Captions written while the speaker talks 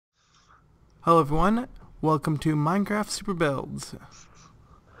Hello everyone, welcome to Minecraft Super Builds.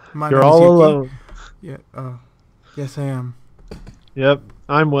 My You're name is all Yuki. alone. Yeah, yes I am. Yep,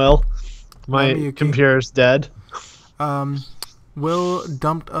 I'm Will. I'm My Yuki. computer's dead. Um, Will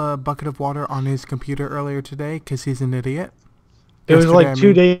dumped a bucket of water on his computer earlier today because he's an idiot. It was Yesterday, like I two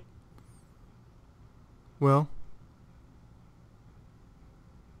mean. days. Will?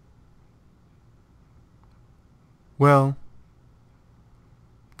 Will?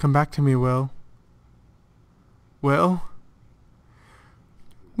 Come back to me, Will. Will?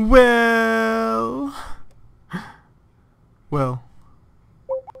 Will? Will?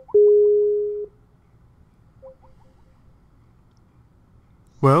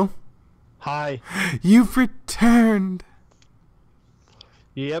 Will? Hi. You've returned!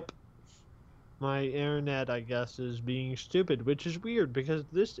 Yep. My internet, I guess, is being stupid, which is weird because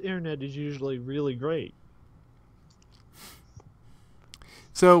this internet is usually really great.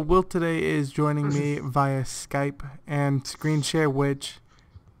 So Will today is joining me via Skype and screen share, which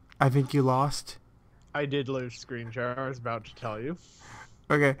I think you lost. I did lose screen share, I was about to tell you.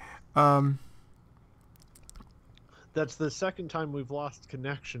 Okay. That's the second time we've lost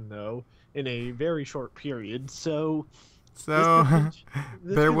connection, though, in a very short period, so this So could be,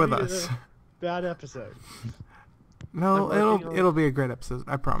 this bear could with be us. a bad episode. I'm No, working on... it'll be a great episode.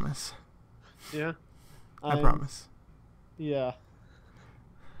 I promise. Yeah? I promise. Yeah.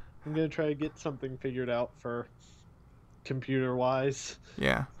 I'm gonna try to get something figured out for computer-wise.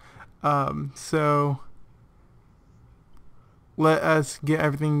 Yeah. So let us get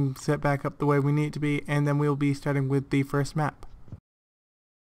everything set back up the way we need it to be, and then we'll be starting with the first map.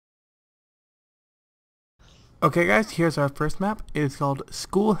 Okay guys, here's our first map. It is called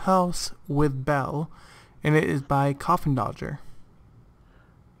Schoolhouse with Bell, and it is by CoffinDodger.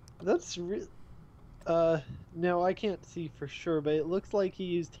 That's no, I can't see for sure, but it looks like he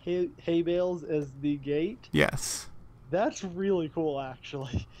used hay bales as the gate. Yes. That's really cool,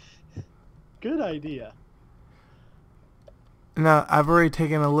 actually. Good idea. Now, I've already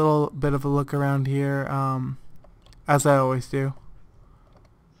taken a little bit of a look around here, as I always do.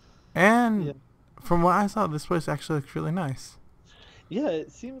 And Yeah. from what I saw, this place actually looks really nice. Yeah,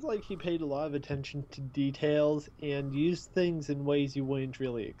 it seems like he paid a lot of attention to details and used things in ways you wouldn't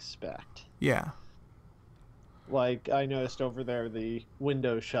really expect. Yeah. Like, I noticed over there the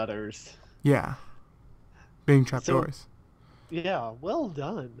window shutters. Yeah. Being So, trapdoors. yeah, well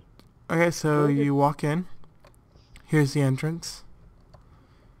done. Okay, so Very good. you walk in. Here's the entrance.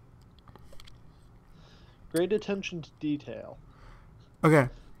 Great attention to detail. Okay.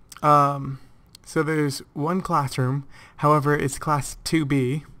 So there's one classroom. However, it's class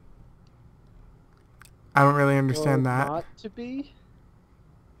 2B. I don't really understand that. Not to be?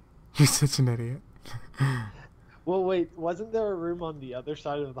 You're such an idiot. Well, wait, wasn't there a room on the other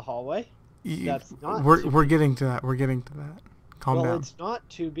side of the hallway? That's not We're getting to that. We're getting to that. Calm well, down. it's not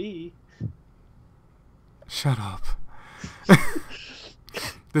to be. Shut up.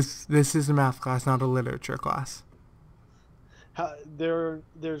 This is a math class, not a literature class.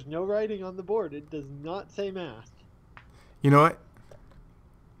 There's no writing on the board. It does not say math. You know what?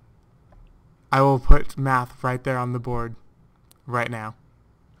 I will put math right there on the board right now.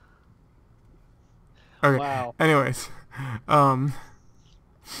 Okay. Wow. Anyways, I'm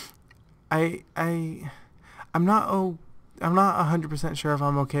not 100% sure if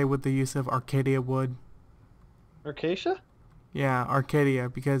I'm okay with the use of Arcadia wood. Arcacia? Yeah, Arcadia,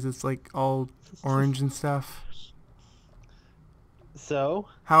 because it's like all orange and stuff. So,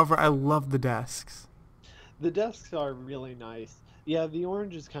 However, I love the desks. the desks are really nice. Yeah, the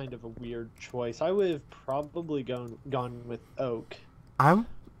orange is kind of a weird choice. I would have probably gone with oak. I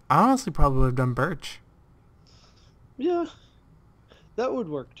honestly probably would have done birch. Yeah, that would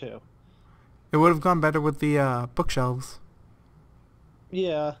work too. It would have gone better with the bookshelves.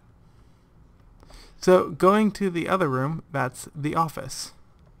 Yeah. So going to the other room, that's the office.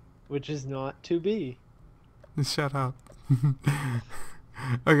 Which is not to be. Shut up.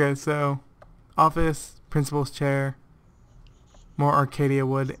 Okay, so office, principal's chair, more Arcadia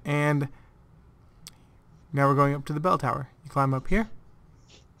wood, and now we're going up to the bell tower. You climb up here.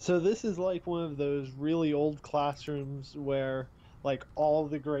 So this is like one of those really old classrooms where like all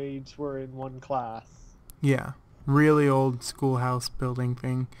the grades were in one class. Yeah, really old schoolhouse building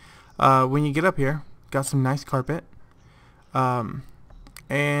thing. When you get up here, got some nice carpet, and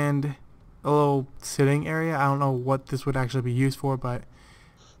a little sitting area. I don't know what this would actually be used for, but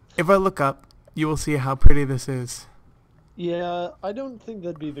if I look up, you will see how pretty this is. Yeah, I don't think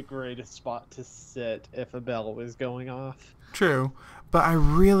that'd be the greatest spot to sit if a bell was going off. True, but I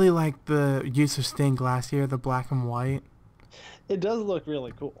really like the use of stained glass here, the black and white. It does look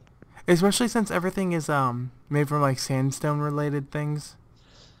really cool. Especially since everything is made from like sandstone related things.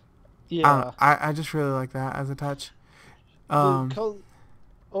 Yeah. I just really like that as a touch. The Um,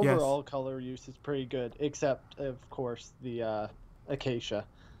 yes. overall color use is pretty good, except of course the acacia.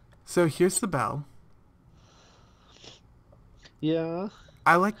 So here's the bell. Yeah,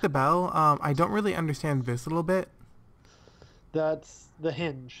 I like the bell. I don't really understand this little bit. that's the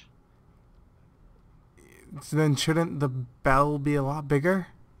hinge. So then shouldn't the bell be a lot bigger?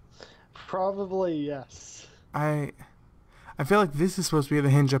 Probably yes. I I feel like this is supposed to be the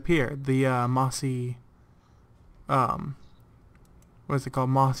hinge up here, the mossy um what's it called?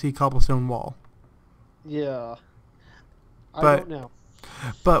 Mossy cobblestone wall. Yeah, I But don't know.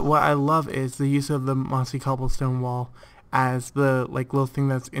 but what I love is the use of the mossy cobblestone wall as the like little thing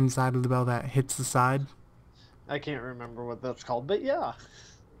that's inside of the bell that hits the side, I can't remember what that's called, but yeah,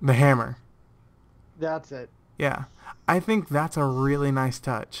 the hammer. that's it. Yeah. I think that's a really nice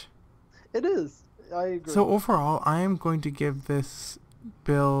touch. It is. I So agree. overall, I am going to give this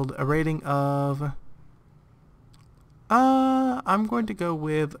build a rating of I'm going to go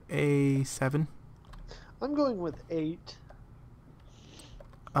with a 7. I'm going with 8.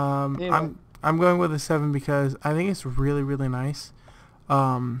 Um Anyway, I'm I'm going with a 7 because I think it's really really nice.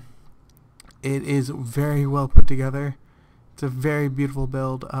 Um it is very well put together. It's a very beautiful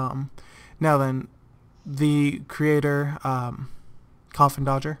build. Now then, the creator Coffin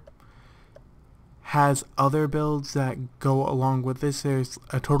Dodger has other builds that go along with this. There's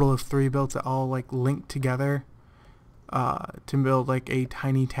a total of 3 builds that all like link together to build like a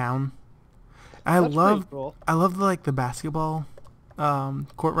tiny town. I that's pretty love cool. I love like the basketball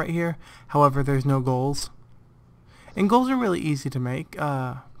court right here. However, there's no goals, and goals are really easy to make.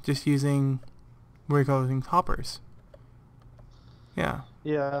 Just using what are you calling hoppers. Yeah,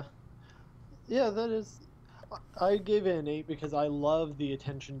 Yeah. Yeah, that is. I gave it an 8 because I love the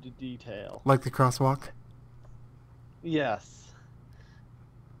attention to detail. like the crosswalk. Yes.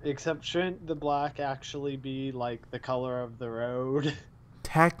 Except shouldn't the black actually be like the color of the road?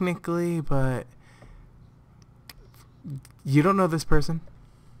 Technically, but you don't know this person.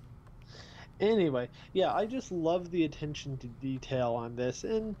 Anyway, yeah, I just love the attention to detail on this.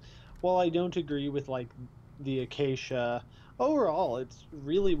 And while I don't agree with like the acacia, overall it's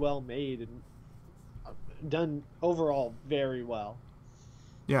really well made and done overall very well.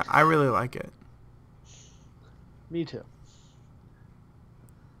 Yeah, I really like it. Me too.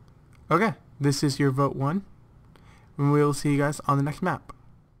 Okay, this is your vote 1, and we will see you guys on the next map.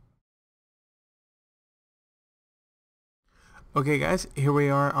 Okay guys, here we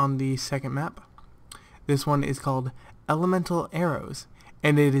are on the second map. This one is called Elemental Arrows,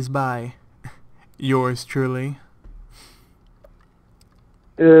 and it is by yours truly.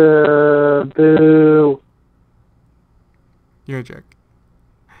 Boo. You're a jerk.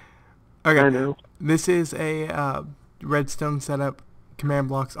 I Okay, know. this is a redstone setup, command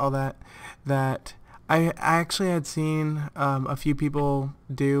blocks, all that, that I actually had seen a few people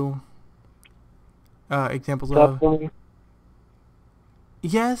do examples Stop of. playing.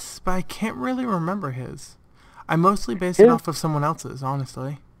 Yes, but I can't really remember his. I mostly based it His, off of someone else's,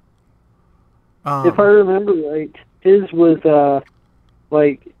 honestly. if I remember right, his was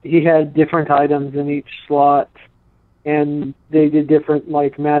like he had different items in each slot, and they did different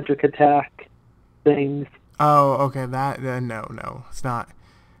like magic attack things. Oh, okay, that, no, it's not.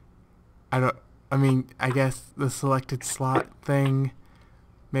 I don't, I mean, I guess the selected slot thing,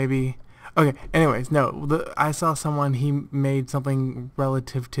 maybe. Okay, anyways, no, I saw someone, he made something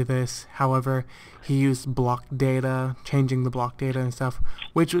relative to this. However, he used block data, changing the block data and stuff,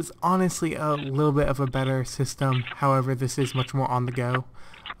 which was honestly a little bit of a better system. However, this is much more on the go.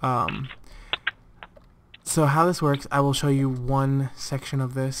 So how this works, I will show you one section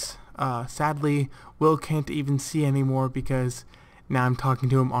of this. Sadly, Will can't even see anymore because now I'm talking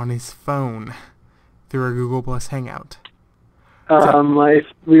to him on his phone through a Google Plus Hangout. So,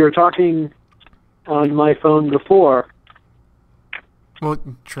 We were talking on my phone before. well,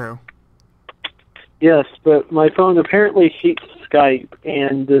 true. Yes, but my phone apparently hates Skype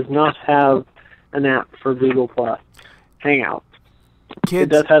and does not have an app for Google Plus Hangout. It Kids,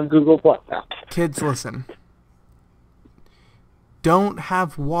 does have Google Plus app. kids, listen. Don't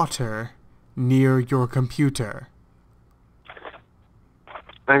have water near your computer.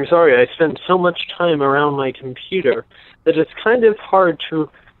 I'm sorry, I spend so much time around my computer that it's kind of hard to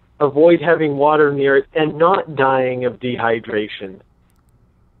avoid having water near it and not dying of dehydration.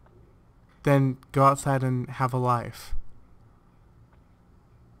 Then go outside and have a life.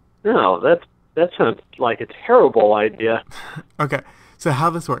 No, that sounds like a terrible idea. Okay, so how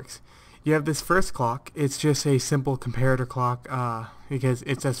this works. you have this first clock. It's just a simple comparator clock because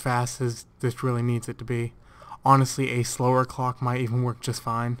it's as fast as this really needs it to be. Honestly, a slower clock might even work just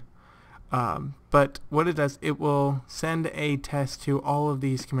fine. But what it does, it will send a test to all of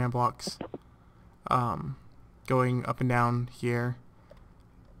these command blocks going up and down here.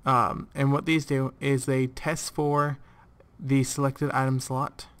 And what these do is they test for the selected item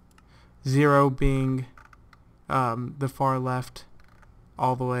slot, 0 being the far left,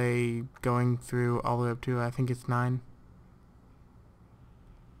 all the way going through all the way up to, I think it's 9,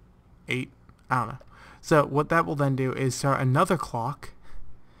 8, I don't know. So what that will then do is start another clock,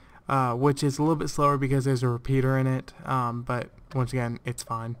 which is a little bit slower because there's a repeater in it, but once again, it's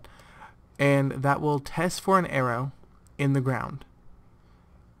fine. And that will test for an arrow in the ground.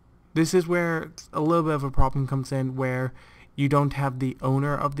 This is where a little bit of a problem comes in, where you don't have the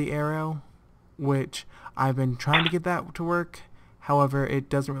owner of the arrow, which I've been trying to get that to work. However, it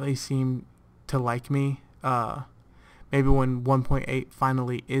doesn't really seem to like me. Maybe when 1.8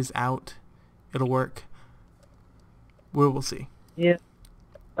 finally is out, it'll work. We will see. Yeah,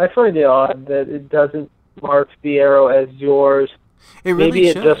 I find it odd that it doesn't mark the arrow as yours. It really maybe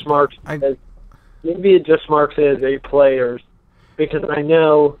should. It just marks maybe it just marks it as a player's, because I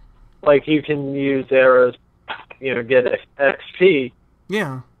know, like, you can use arrows, get XP.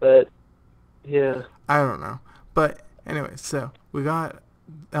 Yeah. But yeah, I don't know. But anyway, so we got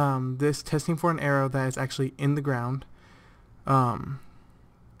this testing for an arrow that is actually in the ground.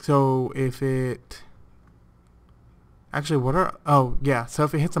 So if it actually so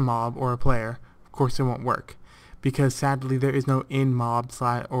if it hits a mob or a player, of course it won't work, because sadly there is no in mob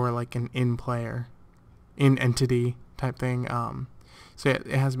or like an in player, in entity type thing. So yeah,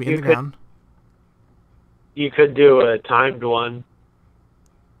 it has to be in the ground. You could do a timed one.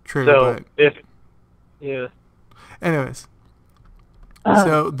 True, so but yeah. Anyways,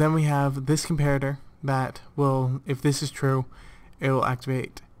 so then we have this comparator that will, if this is true, it will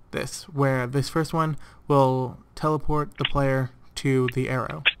activate this, where this first one will teleport the player to the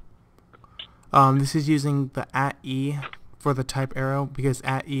arrow. This is using the @E for the type arrow, because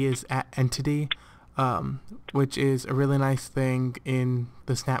 @E is @entity, which is a really nice thing in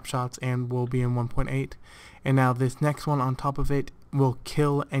the snapshots and will be in 1.8. And now this next one on top of it will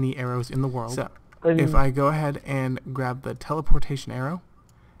kill any arrows in the world. So if I go ahead and grab the teleportation arrow,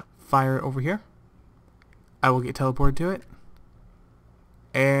 fire it over here, I will get teleported to it.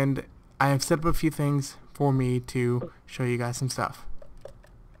 And I have set up a few things for me to show you guys some stuff.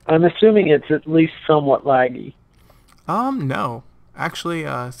 I'm assuming it's at least somewhat laggy. No. Actually,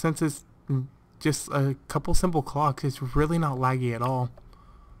 since it's just a couple simple clocks, it's really not laggy at all.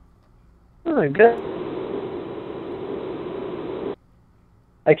 Oh, good.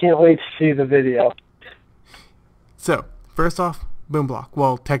 I can't wait to see the video. So, first off, boom block.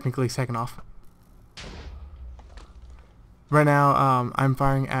 Well, technically second off. Right now, I'm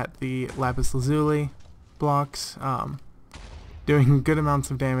firing at the lapis lazuli blocks, doing good amounts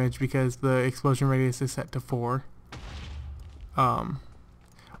of damage because the explosion radius is set to 4.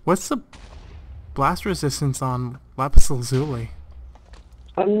 What's the blast resistance on lapis lazuli?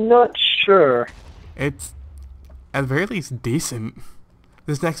 I'm not sure. It's at the very least decent.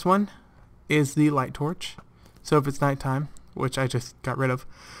 This next one is the light torch. So if it's nighttime, which I just got rid of,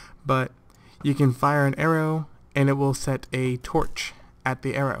 but you can fire an arrow and it will set a torch at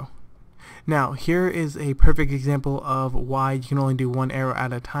the arrow. Now here is a perfect example of why you can only do one arrow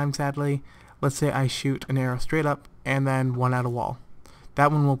at a time, sadly. Let's say I shoot an arrow straight up and then one at a wall.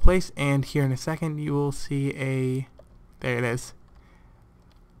 That one will place, and here in a second you will see there it is.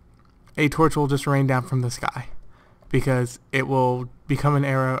 A torch will just rain down from the sky, because it will become an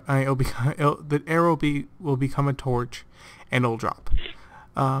arrow. The arrow will become a torch, and it'll drop.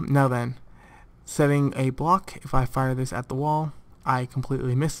 Now then, setting a block. If I fire this at the wall, I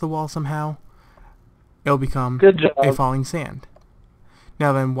completely miss the wall somehow. It'll become a falling sand.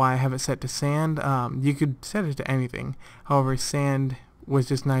 Now then, why I have it set to sand? You could set it to anything. However, sand was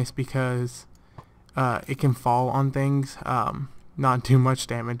just nice because it can fall on things. Not too much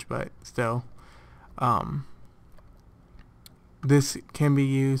damage, but still. This can be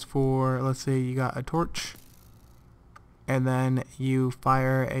used for, let's say you got a torch and then you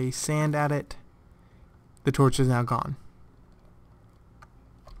fire a sand at it. The torch is now gone.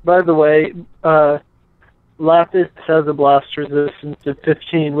 By the way, lapis has a blast resistance of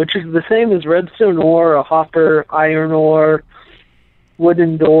 15, which is the same as redstone ore, a hopper, iron ore,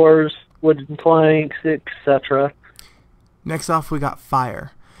 wooden doors, wooden planks, etc. Next off, we got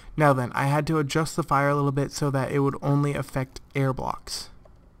fire. Now then, I had to adjust the fire a little bit so that it would only affect air blocks.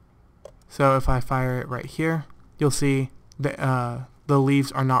 So if I fire it right here, you'll see the the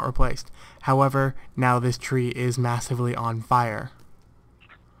leaves are not replaced. However, now this tree is massively on fire.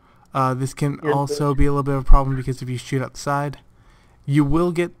 This can also be a little bit of a problem because if you shoot outside, you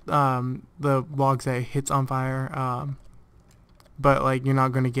will get the logs that it hits on fire, but like you're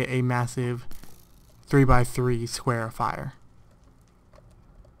not going to get a massive 3x3 square of fire.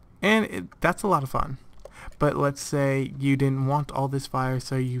 And that's a lot of fun. But let's say you didn't want all this fire,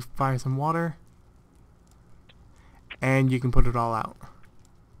 so you fire some water, and you can put it all out.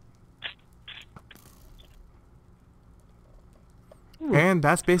 And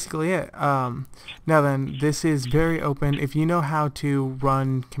that's basically it. Now then, this is very open. If you know how to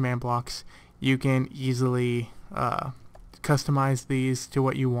run command blocks, you can easily customize these to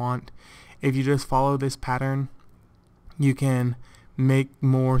what you want. If you just follow this pattern, you can make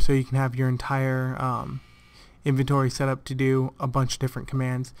more, so you can have your entire inventory set up to do a bunch of different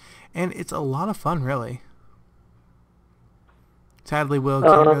commands. And it's a lot of fun, really. Sadly, Will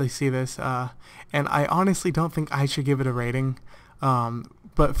can't really see this, and I honestly don't think I should give it a rating.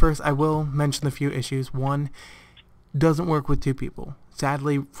 But first, I will mention a few issues. One, doesn't work with 2 people.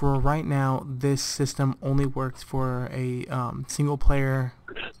 Sadly, for right now, this system only works for a single player.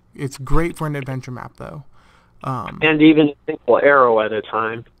 It's great for an adventure map, though. And even a single arrow at a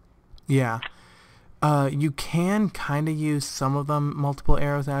time. Yeah. You can kind of use some of them multiple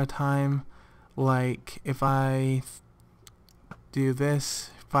arrows at a time. Like, if I do this,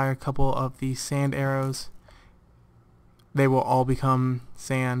 fire a couple of these sand arrows, they will all become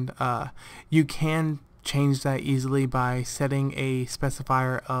sand. You can change that easily by setting a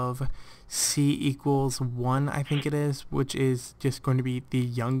specifier of C equals 1, I think it is, which is just going to be the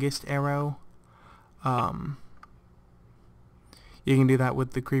youngest arrow. You can do that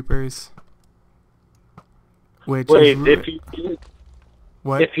with the creepers. Which Wait, is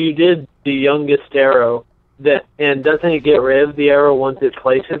if you did the youngest arrow, and doesn't it get rid of the arrow once it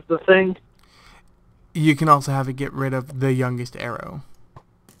places the thing? You can also have it get rid of the youngest arrow.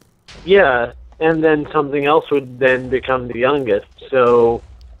 Yeah, and then something else would then become the youngest, so...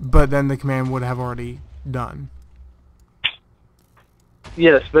 But then the command would have already done.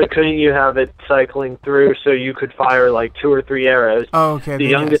 Yes, but couldn't you have it cycling through so you could fire like 2 or 3 arrows? Oh, okay. The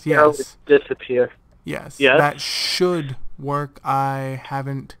youngest arrow would disappear. Yes. Yes? That should work. I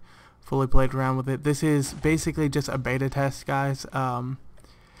haven't fully played around with it. This is basically just a beta test, guys.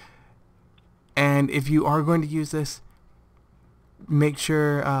 And if you are going to use this, make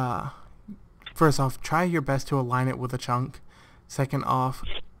sure, first off, try your best to align it with a chunk. Second off,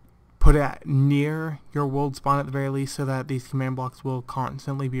 put it near your world spawn at the very least so that these command blocks will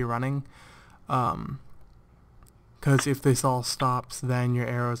constantly be running. Because if this all stops, then your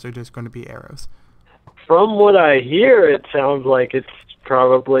arrows are just going to be arrows. From what I hear, it sounds like it's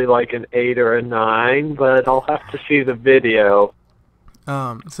probably like an 8 or a 9, but I'll have to see the video.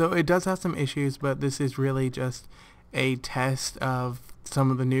 So it does have some issues, but this is really just a test of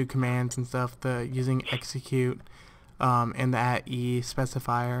some of the new commands and stuff, the using execute and the @e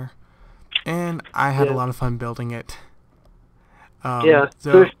specifier, and I had a lot of fun building it.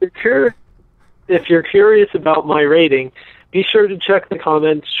 So if you're curious about my rating, be sure to check the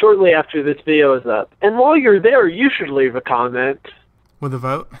comments shortly after this video is up. And while you're there, you should leave a comment. With a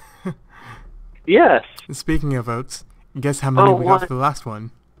vote? Yes. Speaking of votes, guess how many we got for the last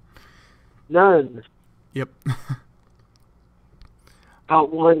one? None. Yep.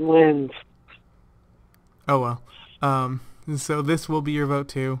 About 1 wins. Oh well. So this will be your vote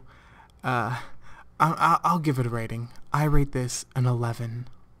too. I'll give it a rating. I rate this an 11.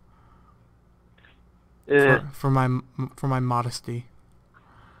 For my modesty.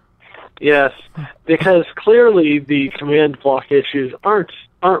 Yes, because clearly the command block issues aren't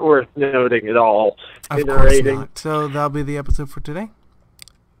worth noting at all in a rating. Not. So that'll be the episode for today.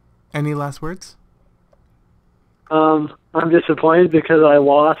 Any last words? I'm disappointed because I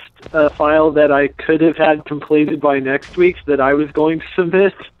lost a file that I could have had completed by next week that I was going to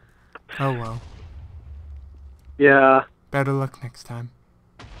submit. Oh well. Yeah. Better luck next time.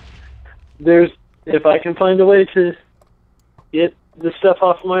 If I can find a way to get the stuff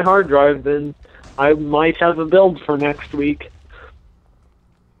off my hard drive, then I might have a build for next week.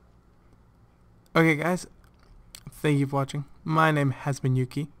 Okay, guys. Thank you for watching. My name has been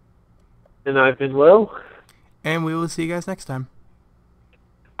Yuki. And I've been Will. And we will see you guys next time.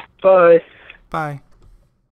 Bye. Bye.